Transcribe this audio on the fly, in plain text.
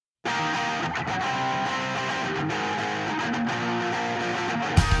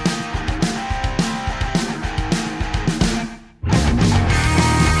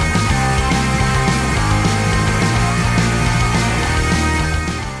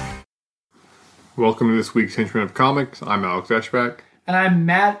Welcome to this week's Henchman of Comics. I'm Alex Eschbach. And I'm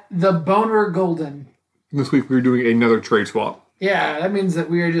Matt the Boner Golden. This week we're doing another trade swap. Yeah, that means that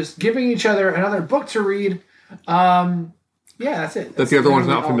we are just giving each other another book to read. Yeah, that's it. That the other one's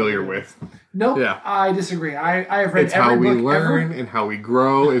not familiar with. Nope, yeah. I disagree. I have read it's every book how we learn ever. And how we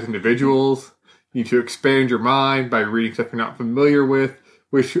grow as individuals. You need to expand your mind by reading stuff you're not familiar with,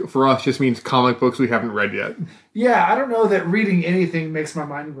 which for us just means comic books we haven't read yet. Yeah, I don't know that reading anything makes my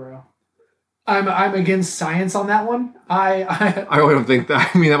mind grow. I'm against science on that one. I don't think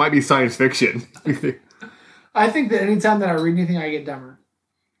that. I mean, that might be science fiction. I think that anytime that I read anything, I get dumber.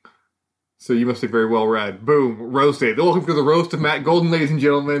 So you must be very well read. Boom. Roasted. Welcome to the roast of Matt Golden, ladies and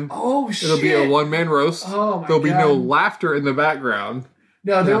gentlemen. Oh, shit. It'll be a one-man roast. Oh, my There'll be God. no laughter in the background.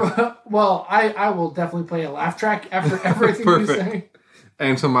 No. Well, I will definitely play a laugh track after everything you say.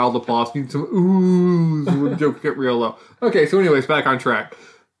 And some mild applause. Need some oohs when jokes get real low. Okay, so anyways, back on track.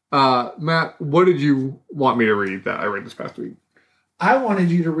 Matt, what did you want me to read that I read this past week? I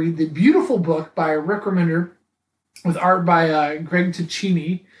wanted you to read the beautiful book by Rick Remender with art by Greg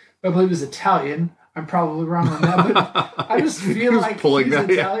Ticini. I believe is Italian. I'm probably wrong on that, but I just feel like he's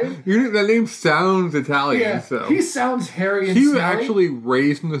Italian. Yeah. That name sounds Italian. Yeah, so. He sounds hairy and He was smelly. actually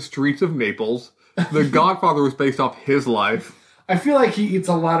raised in the streets of Naples. The Godfather was based off his life. I feel like he eats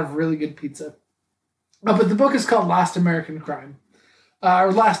a lot of really good pizza. But the book is called Last American Crime.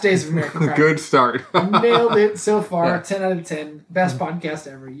 Or Last Days of American Crime. Good start. Nailed it so far. Yeah. 10 out of 10. Best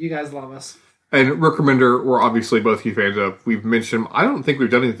podcast ever. You guys love us. And Rick Remender, we're obviously both huge fans of. We've mentioned him. I don't think we've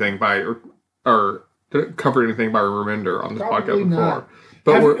done anything by or covered anything by Remender on this Probably podcast before. not.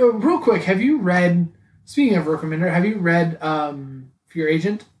 But real quick, have you read, speaking of Rick Remender, have you read Fear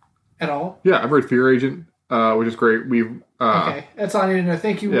Agent at all? Yeah, I've read Fear Agent, which is great. We've okay, that's all I need to know.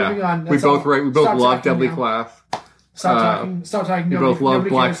 Thank you. Yeah. Moving on. We both love Deadly now. Class. Stop talking. We both love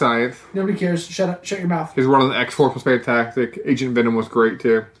Black Science. Nobody cares. Shut your mouth. His run on the X-Force was fantastic. Agent Venom was great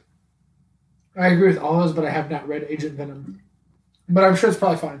too. I agree with all those, but I have not read Agent Venom. But I'm sure it's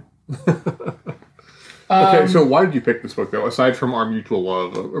probably fine. Okay, so why did you pick this book though? Aside from our mutual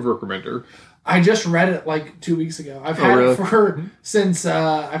love of Rick Remender, I just read it like 2 weeks ago. I've had really? it for since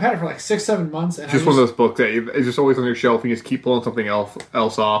I've had it for like 6-7 months. And just one of those books that it's just always on your shelf. And you just keep pulling something else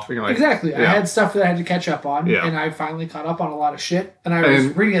off. And you're like, exactly. Yeah. I had stuff that I had to catch up on, Yeah. and I finally caught up on a lot of shit. And I was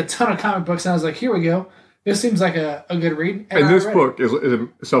reading a ton of comic books, and I was like, "Here we go. This seems like a good read." And this book is a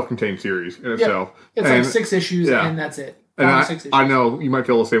self-contained series in itself. It's like 6 issues, and that's it. And I know you might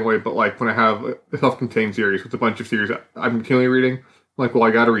feel the same way, but like when I have a self-contained series with a bunch of series I'm continually reading, I'm like, well,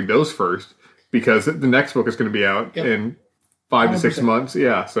 I got to read those first because the next book is going to be out in 5 to 6 months.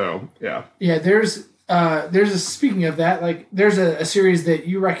 Yeah, so yeah. Yeah, there's a speaking of that, like there's a series that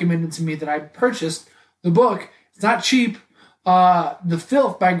you recommended to me that I purchased. The book, it's not cheap. The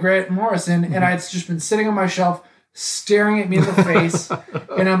Filth by Grant Morrison, and it's just been sitting on my shelf, staring at me in the face,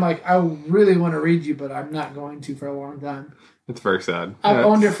 and I'm like, I really want to read you, but I'm not going to for a long time. It's very sad. I've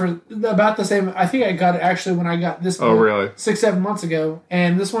owned it for about the same. I think I got it actually when I got this book. Oh, really? 6-7 months ago,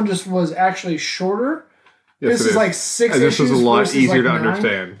 and this one just was actually shorter. Yes, this is like 6 and issues. This was a lot easier like to 9.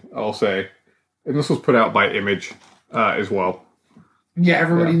 understand, I'll say. And this was put out by Image as well. Yeah,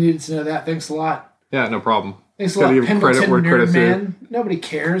 everybody needed to know that. Thanks a lot. Yeah, no problem. Thanks a lot, Pendleton Nerdman. Nobody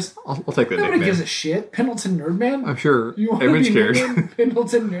cares. I'll take that Nobody nickname. gives a shit. Pendleton Nerdman? I'm sure You want Image to be cares. nicknamed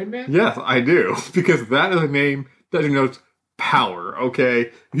Pendleton Nerdman? Yes, I do. Because that is a name that denotes power, okay?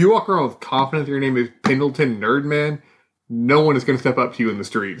 If you walk around with confidence that your name is Pendleton Nerdman, no one is going to step up to you in the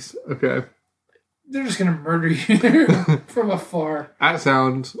streets, okay? They're just going to murder you from afar. That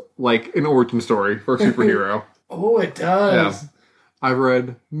sounds like an origin story for a superhero. Oh, it does. Yeah. I've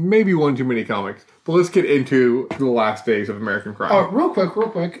read maybe one too many comics. But let's get into the last days of American Crime. Oh, real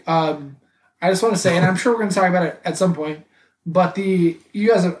quick. I just want to say, and I'm sure we're going to talk about it at some point, but you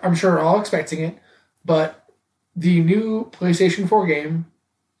guys, I'm sure, are all expecting it, but the new PlayStation 4 game,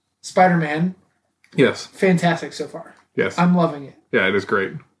 Spider-Man, yes, fantastic so far. Yes. I'm loving it. Yeah, it is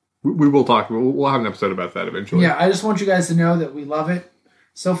great. We will talk. We'll have an episode about that eventually. Yeah, I just want you guys to know that we love it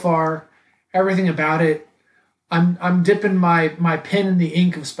so far. Everything about it. I'm dipping my pen in the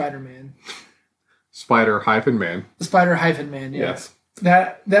ink of Spider-Man. Spider-Man. Spider-Man, yeah. Yes.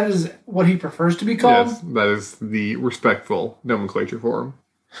 That is what he prefers to be called. Yes, that is the respectful nomenclature for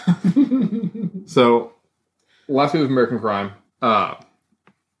him. So, last week was American Crime.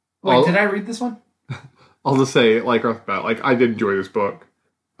 Wait, did I read this one? I'll just say, like I did enjoy this book.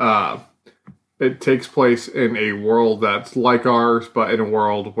 it takes place in a world that's like ours, but in a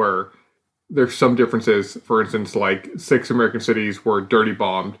world where there's some differences. For instance, like 6 American cities were dirty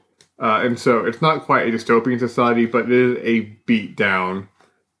bombed. And so it's not quite a dystopian society, but it is a beat down,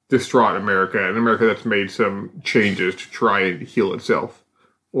 distraught America, an America that's made some changes to try and heal itself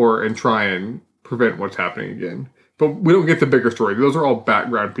and try and prevent what's happening again. But we don't get the bigger story. Those are all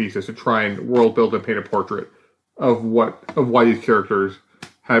background pieces to try and world build and paint a portrait of why these characters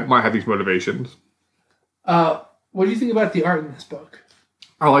might have these motivations. What do you think about the art in this book?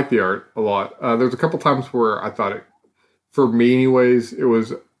 I like the art a lot. There's a couple times where I thought it, for me anyways, it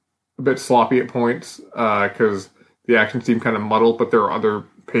was a bit sloppy at points because the action seemed kind of muddled, but there are other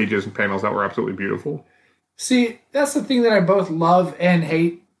pages and panels that were absolutely beautiful. See, that's the thing that I both love and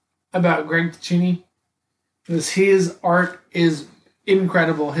hate about Greg Ticini, is his art is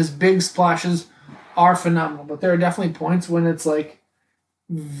incredible. His big splashes are phenomenal, but there are definitely points when it's like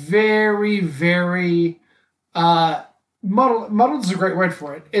very, very muddled is a great word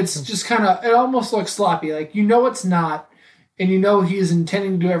for it. It's just kind of, it almost looks sloppy. Like, you know it's not, and you know he is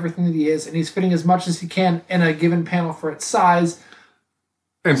intending to do everything that he is, and he's fitting as much as he can in a given panel for its size.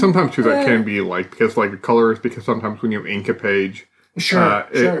 And sometimes, too, that can be, like, because, like, the colors, because sometimes when you ink a page,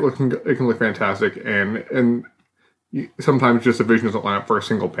 it can look fantastic, and sometimes just the vision doesn't line up for a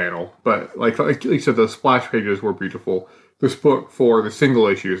single panel. But, like you said, the splash pages were beautiful. This book, for the single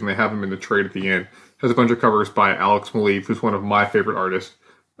issues, and they have them in the trade at the end, has a bunch of covers by Alex Maleev, who's one of my favorite artists,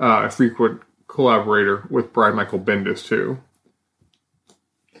 a frequent collaborator with Brian Michael Bendis, too.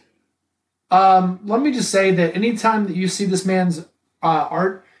 Let me just say that anytime that you see this man's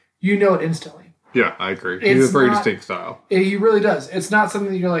art, you know it instantly. Yeah, I agree. He has a very distinct style. He really does. It's not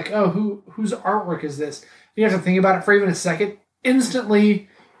something that you're like, oh, whose artwork is this? You have to think about it for even a second. Instantly,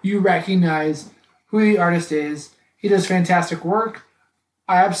 you recognize who the artist is. He does fantastic work.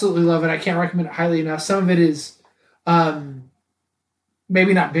 I absolutely love it. I can't recommend it highly enough. Some of it is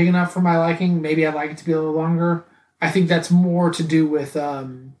maybe not big enough for my liking. Maybe I'd like it to be a little longer. I think that's more to do with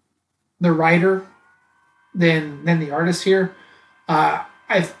the writer than the artist here. I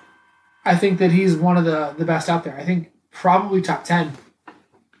think that he's one of the best out there. I think probably top 10.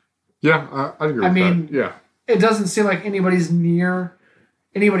 Yeah, I agree with that. Yeah. It doesn't seem like anybody's near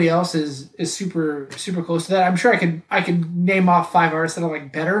anybody else is super super close to that. I'm sure I could name off 5 artists that I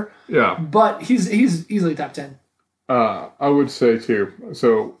like better. Yeah. But he's easily top 10. I would say too.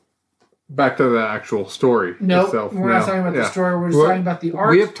 So back to the actual story itself. We're not talking about the story. We're just talking about the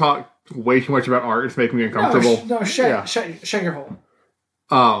art. We have talked way too much about art. It's making me uncomfortable. Shut your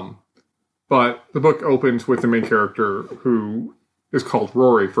hole. But the book opens with the main character, who is called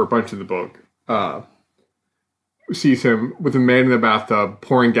Rory for a bunch of the book. Sees him with a man in the bathtub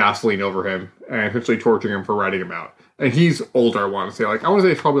pouring gasoline over him and essentially torturing him for ratting him out. And he's older, I want to say. I want to say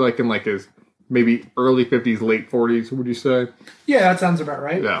he's probably in his maybe early 50s, late 40s, would you say? Yeah, that sounds about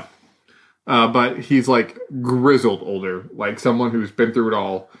right. Yeah. But he's grizzled older, like someone who's been through it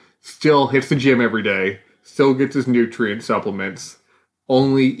all, still hits the gym every day, still gets his nutrient supplements,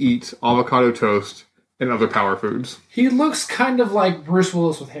 only eats avocado toast and other power foods. He looks kind of like Bruce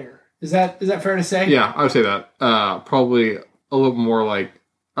Willis with hair. Is that fair to say? Yeah, I would say that. Probably a little more I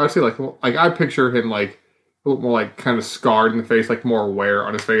would say I picture him a little more kind of scarred in the face, more wear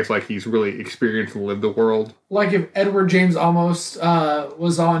on his face, like he's really experienced and lived the world. Like if Edward James Olmos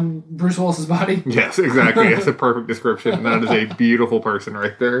was on Bruce Willis's body? Yes, exactly. That's a perfect description. That is a beautiful person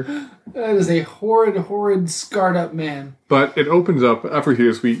right there. That is a horrid, scarred up man. But it opens up, after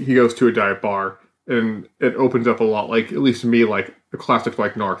he goes to a dive bar, and it opens up a lot, at least to me, like a classic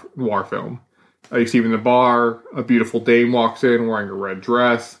noir film. You see him in the bar, a beautiful dame walks in wearing a red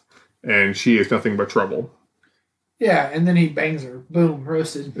dress, and she is nothing but trouble. Yeah, and then he bangs her. Boom,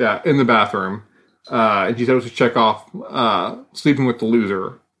 roasted. Yeah, in the bathroom. And she tells to check off sleeping with the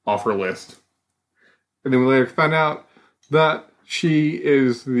loser off her list. And then we later find out that she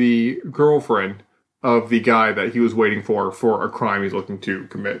is the girlfriend of the guy that he was waiting for a crime he's looking to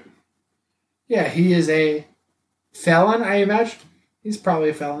commit. Yeah, he is a felon, I imagine. He's probably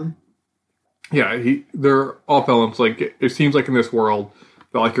a felon. Yeah, they're all felons. It seems like in this world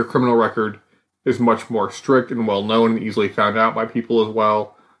that your criminal record is much more strict and well known and easily found out by people as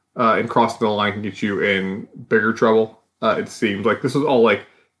well. And crossing the line can get you in bigger trouble. It seems like this is all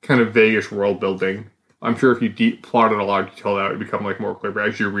kind of vaguish world building. I'm sure if you plotted a lot of detail out, it would become more clear. But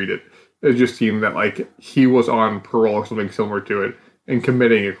as you read it, it just seemed that he was on parole or something similar to it, and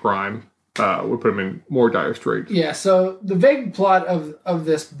committing a crime would put him in more dire straits. Yeah. So the vague plot of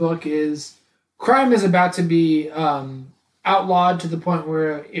this book is crime is about to be outlawed to the point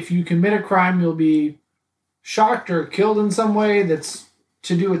where if you commit a crime, you'll be shocked or killed in some way that's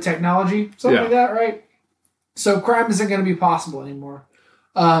to do with technology, something like that, right? So crime isn't going to be possible anymore.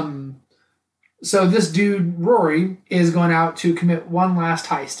 So this dude, Rory, is going out to commit one last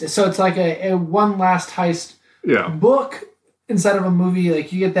heist. So it's like a one last heist book instead of a movie.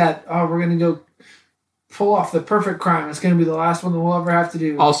 Like you get that, we're going to go pull off the perfect crime. It's going to be the last one that we'll ever have to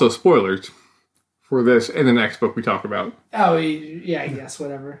do. Also, spoilers for this in the next book we talk about. Oh, yeah, I guess,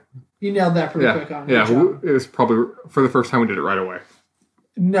 whatever. You nailed that pretty quick on. Yeah, it was probably, for the first time, we did it right away.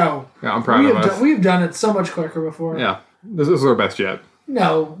 No. Yeah, I'm proud of us. We've done it so much quicker before. Yeah, this is our best yet.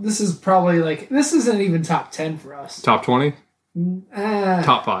 No, this is probably this isn't even top 10 for us. Top 20?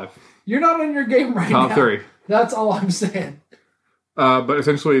 Top 5. You're not on your game right now. Top 3. That's all I'm saying. But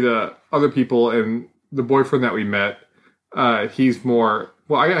essentially the other people and the boyfriend that we met, he's more,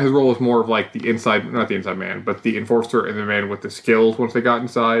 well, I got his role is more of like the inside, not the inside man, but the enforcer and the man with the skills once they got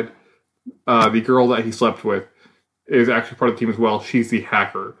inside. The girl that he slept with is actually part of the team as well. She's the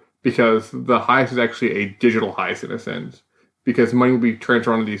hacker because the heist is actually a digital heist in a sense. Because money will be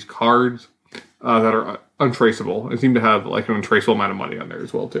transferred onto these cards that are untraceable and seem to have like an untraceable amount of money on there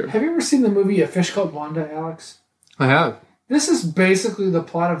as well too. Have you ever seen the movie A Fish Called Wanda, Alex? I have. This is basically the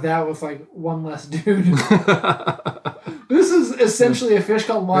plot of that with like one less dude. This is essentially A Fish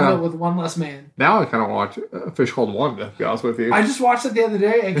Called Wanda with one less man. Now I kind of watch A Fish Called Wanda, to be honest with you. I just watched it the other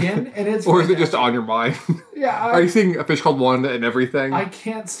day again, and it's or is it just on your mind? Yeah. Are you seeing A Fish Called Wanda and everything? I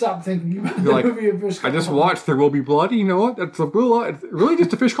can't stop thinking about the movie A Fish Called I just Wanda. watched There Will Be Blood. You know what? It's really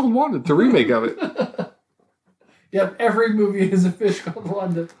just A Fish Called Wanda. It's a remake of it. Yep, every movie is A Fish Called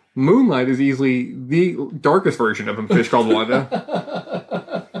Wanda. Moonlight is easily the darkest version of A Fish Called Wanda.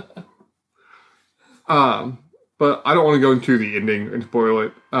 But I don't want to go into the ending and spoil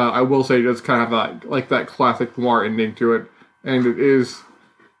it. I will say it does kind of have like that classic noir ending to it. And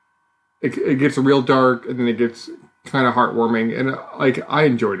it gets real dark and then it gets kind of heartwarming. And I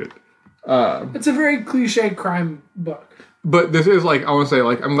enjoyed it. It's a very cliche crime book. But this is I want to say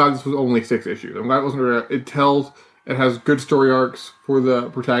I'm glad this was only 6 issues. I'm glad it wasn't, it has good story arcs for the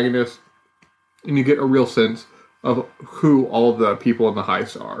protagonist. And you get a real sense of who all the people in the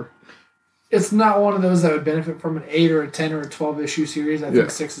heist are. It's not one of those that would benefit from an 8 or a 10 or a 12 issue series. I think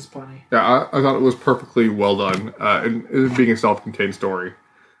 6 is plenty. Yeah, I thought it was perfectly well done, and it being a self-contained story.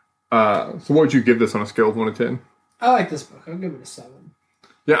 So what would you give this on a scale of 1 to 10? I like this book. I'll give it a 7.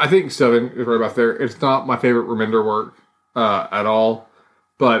 Yeah, I think 7 is right about there. It's not my favorite Remender work at all,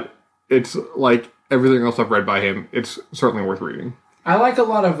 but it's like everything else I've read by him, it's certainly worth reading. I like a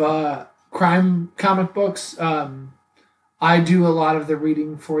lot of crime comic books. I do a lot of the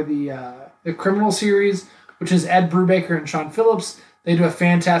reading for the Criminal series, which is Ed Brubaker and Sean Phillips. They do a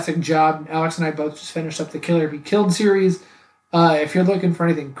fantastic job. Alex and I both just finished up the Killer Be Killed series. If you're looking for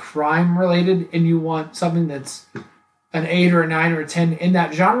anything crime related and you want something that's an 8 or a 9 or a 10 in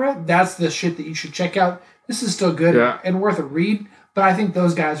that genre, that's the shit that you should check out. This is still good and worth a read, but I think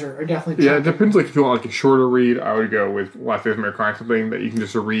those guys are definitely... Yeah, it depends. If you want a shorter read, I would go with Last Days of Mayor Crime, something that you can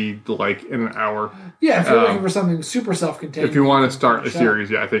just read in an hour. Yeah, if you're looking for something super self-contained. If you want to start a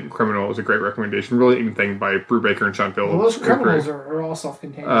series, I think Criminal is a great recommendation. Really anything by Brubaker and Sean Phillips. Well, those Criminals are all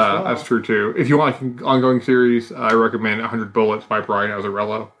self-contained as well. That's true, too. If you want an ongoing series, I recommend 100 Bullets by Brian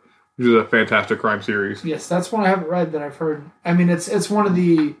Azzarello, which is a fantastic crime series. Yes, that's one I haven't read that I've heard. I mean, it's one of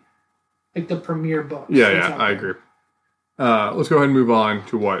the premier books. Yeah, I agree. Let's go ahead and move on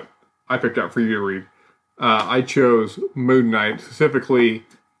to what I picked out for you to read. I chose Moon Knight, specifically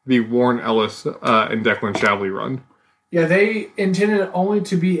the Warren Ellis and Declan Shalvey run. Yeah, they intended it only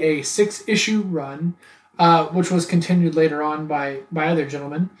to be a 6-issue run, which was continued later on by other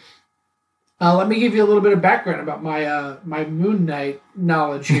gentlemen. Let me give you a little bit of background about my Moon Knight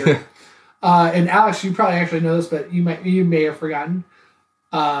knowledge here. And Alex, you probably actually know this, but you may have forgotten.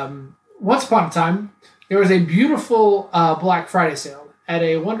 Once upon a time, there was a beautiful Black Friday sale at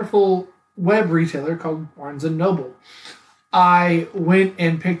a wonderful web retailer called Barnes & Noble. I went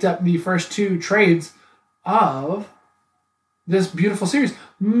and picked up the first 2 trades of this beautiful series,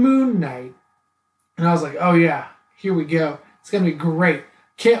 Moon Knight. And I was like, oh yeah, here we go. It's going to be great.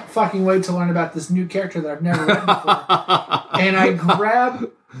 Can't fucking wait to learn about this new character that I've never read before. And I grabbed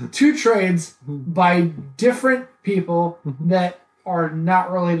 2 trades by different people that are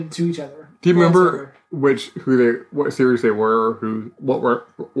not related to each other. Do you remember what series they were, or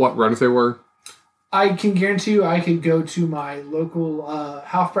what runs they were? I can guarantee you I could go to my local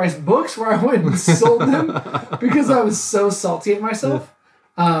half-price books where I went and sold them because I was so salty at myself.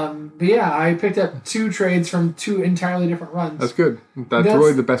 But yeah, I picked up 2 trades from 2 entirely different runs. That's good. That's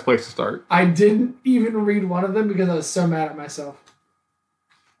really the best place to start. I didn't even read one of them because I was so mad at myself.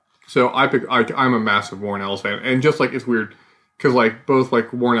 So I'm a massive Warren Ellis fan, and just it's weird because like both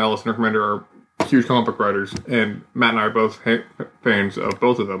like Warren Ellis and Rick Remender are huge comic book writers, and Matt and I are both fans of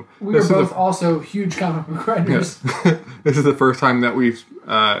both of them. We are both also huge comic book writers. Yes. This is the first time that we've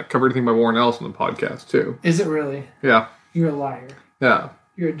covered anything by Warren Ellis on the podcast too. Is it really? Yeah. You're a liar. Yeah.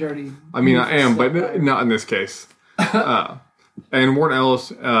 You're a dirty. I mean, I am, but liar. not in this case. And Warren Ellis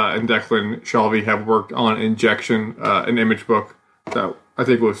and Declan Shalvey have worked on Injection, an Image book that I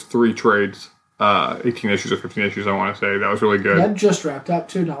think was 3 trades, 18 issues or 15 issues, I want to say. That was really good. That just wrapped up,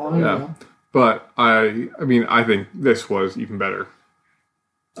 too, not long ago. But, I mean, I think this was even better.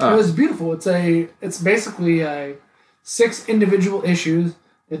 It was beautiful. It's basically 6 individual issues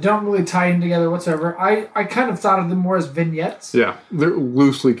that don't really tie in together whatsoever. I kind of thought of them more as vignettes. Yeah, they're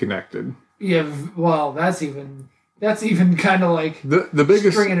loosely connected. Yeah, well, that's even kind of like the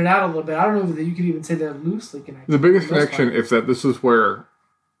biggest stringing it out a little bit. I don't know that you could even say they're loosely connected. The biggest connection is that this is where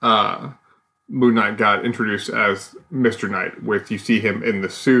Moon Knight got introduced as Mr. Knight, with you see him in the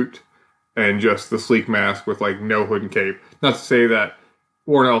suit and just the sleek mask with like no hood and cape. Not to say that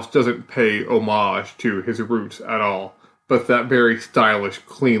Warren Ellis doesn't pay homage to his roots at all, but that very stylish,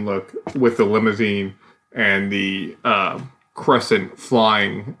 clean look with the limousine and the crescent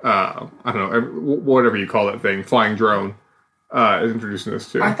flying, I don't know, whatever you call that thing, flying drone, is introducing this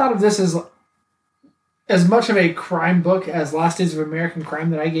to. I thought of this as much of a crime book as Last Days of American Crime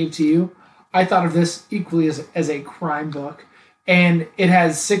that I gave to you. I thought of this equally as a crime book. And it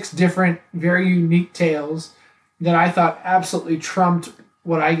has 6 different, very unique tales that I thought absolutely trumped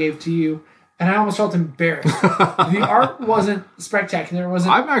what I gave to you. And I almost felt embarrassed. The art wasn't spectacular.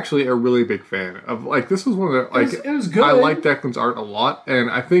 I'm actually a really big fan of, like, this was one of the, like, it was good. I like Declan's art a lot.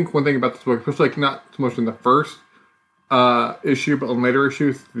 And I think one thing about this book, especially like not so much in the first issue, but in later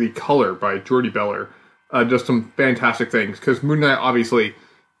issues, the color by Jordi Beller does some fantastic things. Because Moon Knight obviously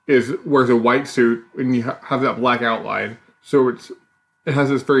wears a white suit and you have that black outline. So it has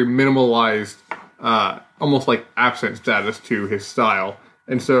this very minimalized, almost like absent status to his style.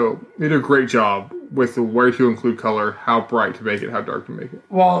 And so they did a great job with where to include color, how bright to make it, how dark to make it.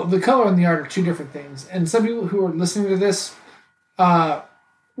 Well, the color and the art are 2 different things. And some people who are listening to this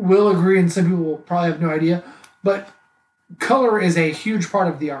will agree, and some people will probably have no idea. But color is a huge part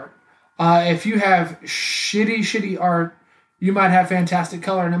of the art. If you have shitty art, you might have fantastic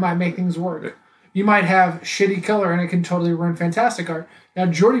color, and it might make things work. You might have shitty color, and it can totally ruin fantastic art. Now,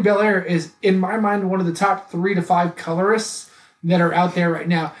 Jordi Bellaire is, in my mind, one of the top 3 to 5 colorists that are out there right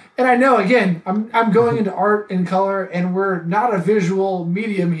now. And I know, again, I'm going into art and color, and we're not a visual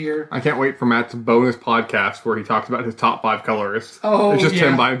medium here. I can't wait for Matt's bonus podcast where he talks about his top 5 colorists. Oh, it's just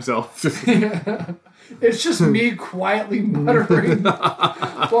him by himself. It's just me quietly muttering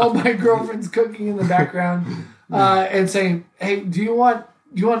while my girlfriend's cooking in the background and saying, "Hey, do you want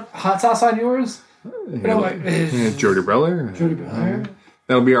hot sauce on yours?" And I'm like, Jordi Beller. Jordi Beller.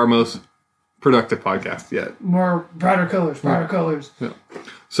 That'll be our most productive podcast yet. More brighter colors. Yeah.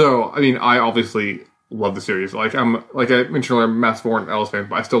 So, I mean, I obviously love the series. Like I mentioned earlier, I'm a massive Warren Ellis fan,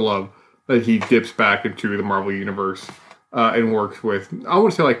 but I still love that he dips back into the Marvel universe and works with, I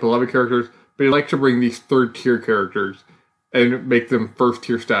wouldn't say like beloved characters, but he likes to bring these 3rd tier characters and make them 1st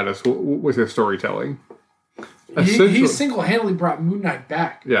tier status with his storytelling. He single-handedly brought Moon Knight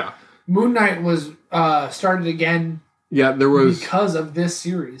back. Yeah. Moon Knight was started again. Yeah, there was because of this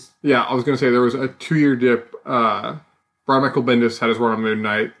series. Yeah, I was going to say there was a 2-year dip. Brian Michael Bendis had his run on Moon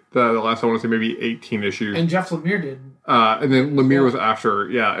Knight. The last, I want to say, maybe 18 issues. And Jeff Lemire did. And then Lemire was after.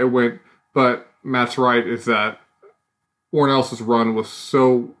 Yeah, it went. But Matt's right, is that Warren Ellis' run was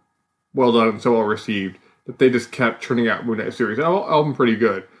so well done and so well received that they just kept churning out Moon Knight series. All of them pretty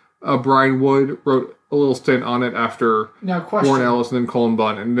good. Brian Wood wrote a little stint on it after Warren Ellis, and then Colin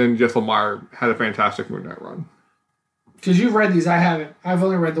Bunn, and then Jeff Lemire had a fantastic Moon Knight run. Because you've read these, I haven't. I've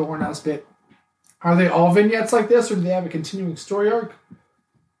only read the Warren Ellis bit. Are they all vignettes like this, or do they have a continuing story arc?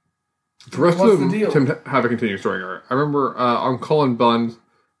 The rest of them tend to have a continuing story arc. I remember on Colin Bunn,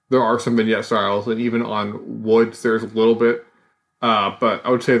 there are some vignette styles, and even on Woods, there's a little bit. But I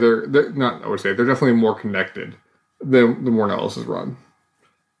would say they're definitely more connected than Warren Ellis' run.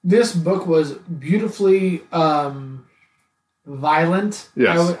 This book was beautifully violent.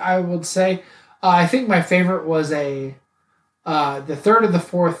 Yes. I would say. I think my favorite was the 3rd or the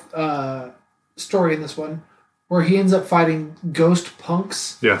 4th story in this one, where he ends up fighting ghost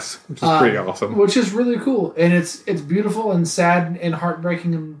punks. Yes, which is pretty awesome. Which is really cool, and it's beautiful and sad and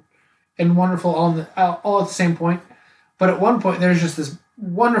heartbreaking and wonderful all at the same point. But at one point, there's just this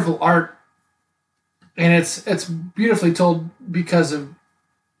wonderful art, and it's beautifully told because of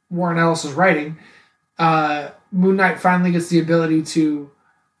Warren Ellis' writing. Moon Knight finally gets the ability to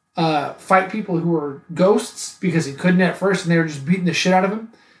fight people who were ghosts because he couldn't at first, and they were just beating the shit out of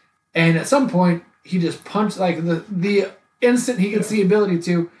him. And at some point, he just punched, like, the instant he gets the ability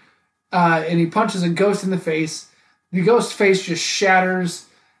to, and he punches a ghost in the face. The ghost face just shatters,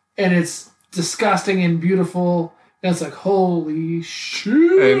 and it's disgusting and beautiful. And it's like, holy shit.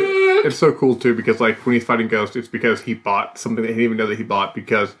 And it's so cool, too, because, like, when he's fighting ghosts, it's because he bought something that he didn't even know that he bought,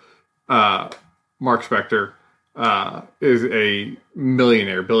 because Mark Spector is a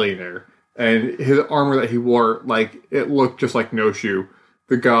billionaire, and his armor that he wore, like, it looked just like Noshu,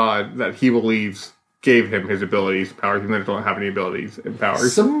 the god that he believes gave him his abilities and powers, even though they don't have any abilities and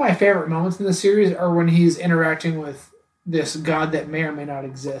powers. Some of my favorite moments in the series are when he's interacting with this god that may or may not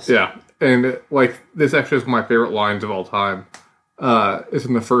exist. Yeah, and, like, this actually is my favorite lines of all time. It's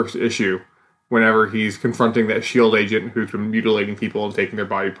in the first issue, whenever he's confronting that S.H.I.E.L.D. agent who's been mutilating people and taking their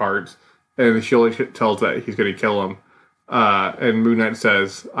body parts, and the S.H.I.E.L.D. agent tells that he's going to kill him. And Moon Knight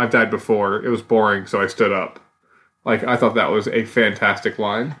says, "I've died before. It was boring, so I stood up." Like, I thought that was a fantastic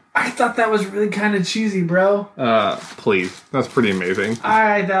line. I thought that was really kind of cheesy, bro. Please. That's pretty amazing.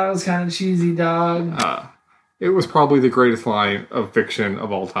 I thought it was kind of cheesy, dog. It was probably the greatest line of fiction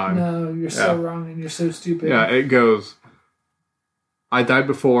of all time. No, you're so wrong and you're so stupid. Yeah, it goes, "I died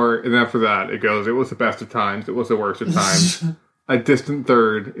before," and after that, it goes, "It was the best of times. It was the worst of times. A distant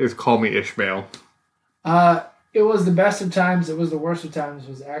third is Call Me Ishmael." It was the best of times. It was the worst of times.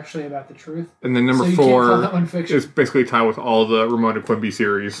 Was actually about the truth. And then number so you 4 can't call that one fiction. is basically tied with all the Ramona Quimby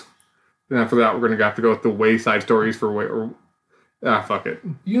series. And after that, we're going to have to go with the Wayside Stories for fuck it.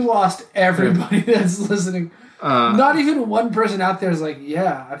 You lost everybody that's listening. Not even one person out there is like,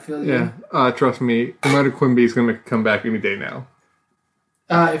 yeah, I feel you. Yeah, trust me, Ramona Quimby is going to come back any day now.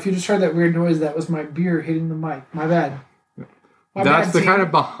 If you just heard that weird noise, that was my beer hitting the mic. My bad. That's the kind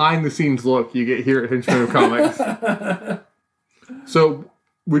of behind-the-scenes look you get here at Henchman of Comics. So,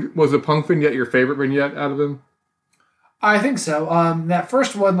 was the Punk vignette your favorite vignette out of them? I think so. That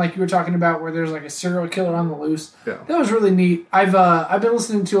first one, like you were talking about, where there's like a serial killer on the loose, that was really neat. I've been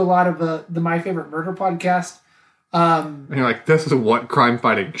listening to a lot of the My Favorite Murder podcast. And you're like, this is what crime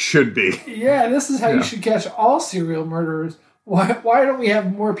fighting should be. Yeah, this is how you should catch all serial murderers. Why don't we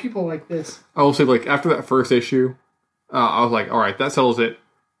have more people like this? I will say, like, after that first issue, I was like, all right, that settles it.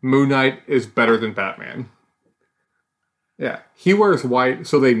 Moon Knight is better than Batman. Yeah. He wears white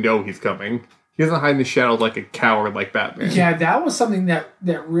so they know he's coming. He doesn't hide in the shadows like a coward like Batman. Yeah, that was something that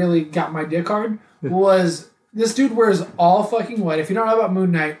really got my dick hard. Was this dude wears all fucking white. If you don't know about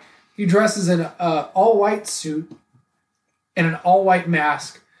Moon Knight, he dresses in an all-white suit and an all-white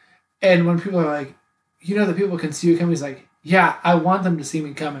mask. And when people are like, you know that people can see you coming, he's like, yeah, I want them to see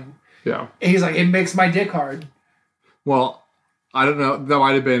me coming. Yeah. And he's like, it makes my dick hard. Well, I don't know. That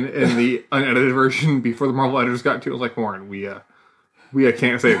might have been in the unedited version before the Marvel editors got to it. I was like, Warren, we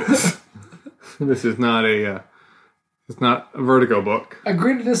can't say this. This is not it's not a Vertigo book.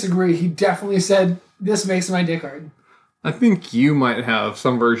 Agree to disagree. He definitely said, this makes my dick hard. I think you might have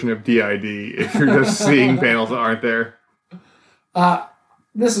some version of DID if you're just seeing panels that aren't there.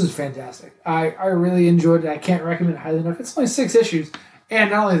 This is fantastic. I really enjoyed it. I can't recommend it highly enough. It's only 6 issues.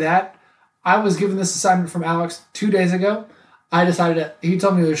 And not only that, I was given this assignment from Alex 2 days ago. I decided he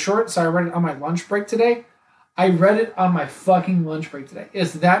told me it was short, so I read it on my lunch break today. I read it on my fucking lunch break today.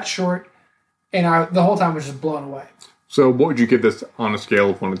 It's that short, and the whole time was just blown away. So what would you give this on a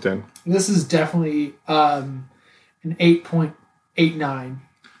scale of 1 to 10? This is definitely an 8.89.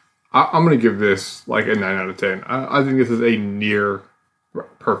 I'm going to give this like a 9 out of 10. I think this is a near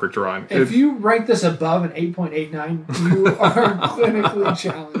perfect run. If you rank this above an 8.89, you are clinically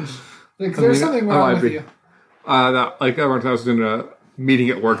challenged. Like, there's something wrong with you. I was in a meeting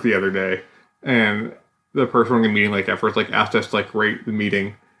at work the other day, and the person running the meeting, like, at first, like, asked us to, like, rate the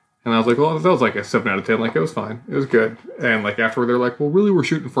meeting. And I was like, well, that was like a 7 out of 10. Like, it was fine. It was good. And, like, afterward, they're like, well, really, we're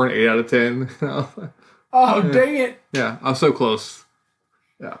shooting for an 8 out of 10. Oh, dang it. Yeah, I was so close.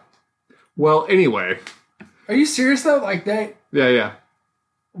 Yeah. Well, anyway. Are you serious, though? Like, that? Yeah.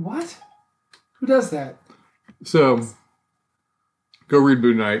 What? Who does that? So, go read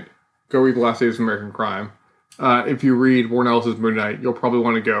Moon Knight. Go read The Last Days of American Crime. If you read Warren Ellis's Moon Knight, you'll probably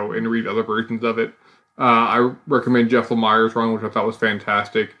want to go and read other versions of it. I recommend Jeff Lemire's run, which I thought was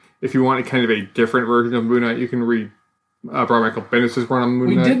fantastic. If you want kind of a different version of Moon Knight, you can read Brian Michael Bendis' run on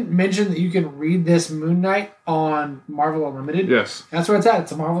Moon Knight. We didn't mention that you can read this Moon Knight on Marvel Unlimited. Yes. That's where it's at.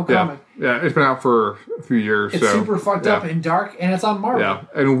 It's a Marvel comic. Yeah, it's been out for a few years. It's super fucked up and dark, and it's on Marvel. Yeah,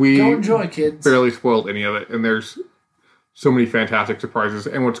 and we go enjoy, kids. Barely spoiled any of it, and there's so many fantastic surprises.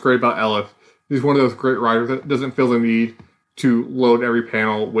 And what's great about Ellis, he's one of those great writers that doesn't feel the need to load every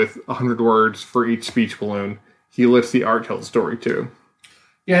panel with 100 words for each speech balloon. He lets the art tell the story, too.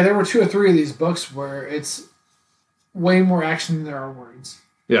 Yeah, there were 2 or 3 of these books where it's way more action than there are words.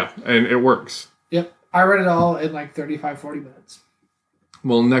 Yeah, and it works. Yep. I read it all in like 35, 40 minutes.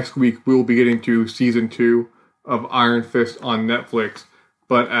 Well, next week we'll be getting to season 2 of Iron Fist on Netflix.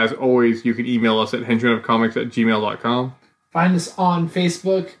 But as always, you can email us at henchmenofcomics@gmail.com. Find us on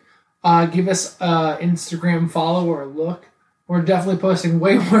Facebook. Give us an Instagram follow or a look. We're definitely posting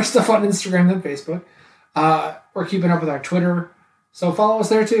way more stuff on Instagram than Facebook. We're keeping up with our Twitter. So follow us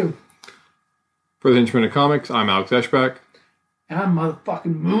there too. For the Henchmen of Comics, I'm Alex Eschbach. And I'm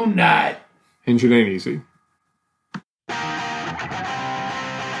motherfucking Moon Knight. Henchmen ain't easy.